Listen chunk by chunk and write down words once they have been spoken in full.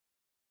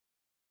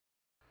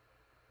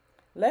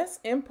Let's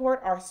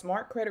import our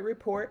smart credit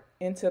report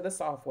into the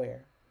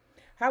software.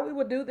 How we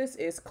will do this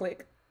is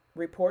click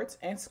Reports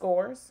and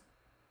Scores,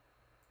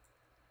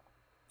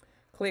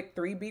 click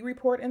 3B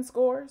Report and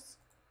Scores,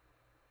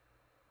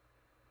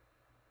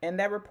 and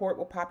that report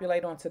will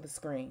populate onto the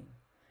screen.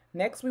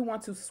 Next, we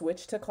want to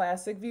switch to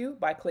Classic View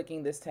by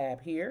clicking this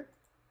tab here.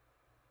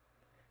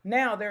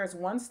 Now, there is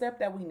one step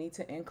that we need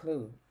to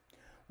include.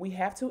 We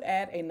have to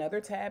add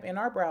another tab in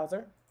our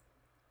browser.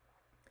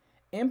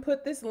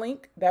 Input this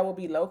link that will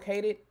be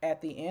located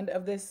at the end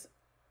of this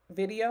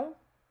video.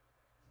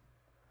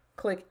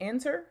 Click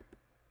Enter,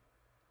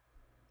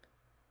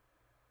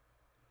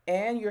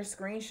 and your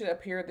screen should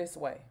appear this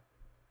way.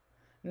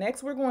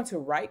 Next, we're going to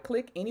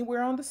right-click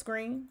anywhere on the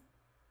screen.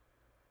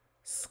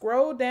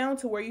 Scroll down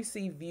to where you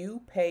see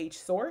View Page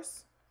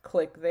Source.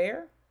 Click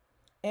there,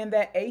 and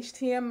that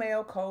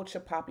HTML code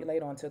should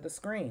populate onto the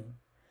screen.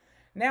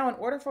 Now, in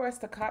order for us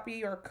to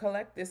copy or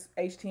collect this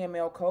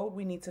HTML code,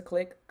 we need to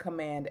click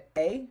Command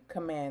A,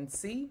 Command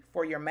C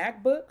for your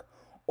MacBook,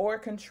 or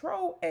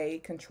Control A,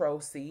 Control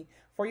C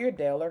for your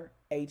Dell or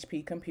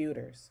HP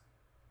computers.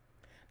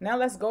 Now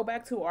let's go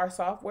back to our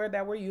software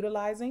that we're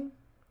utilizing.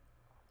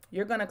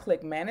 You're going to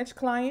click Manage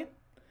Client,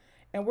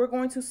 and we're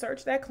going to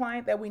search that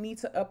client that we need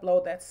to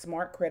upload that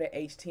Smart Credit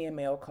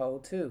HTML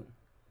code to.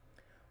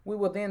 We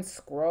will then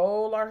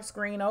scroll our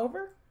screen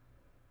over,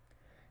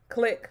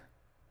 click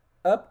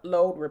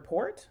Upload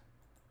Report.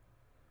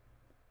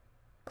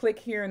 Click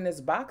here in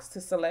this box to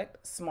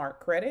select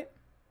Smart Credit.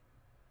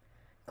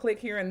 Click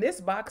here in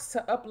this box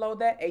to upload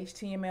that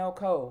HTML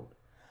code.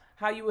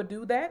 How you would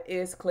do that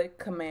is click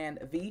Command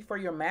V for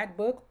your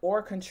MacBook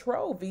or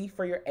Control V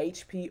for your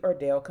HP or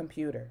Dell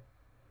computer.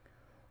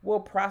 We'll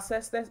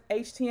process that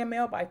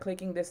HTML by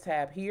clicking this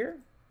tab here.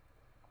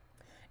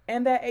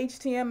 And that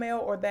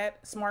HTML or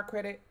that Smart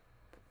Credit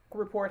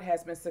report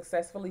has been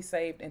successfully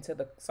saved into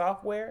the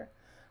software.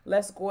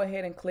 Let's go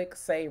ahead and click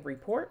Save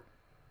Report.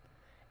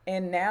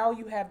 And now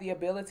you have the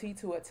ability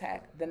to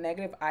attack the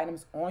negative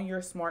items on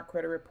your Smart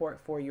Credit report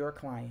for your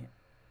client.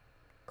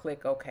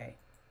 Click OK.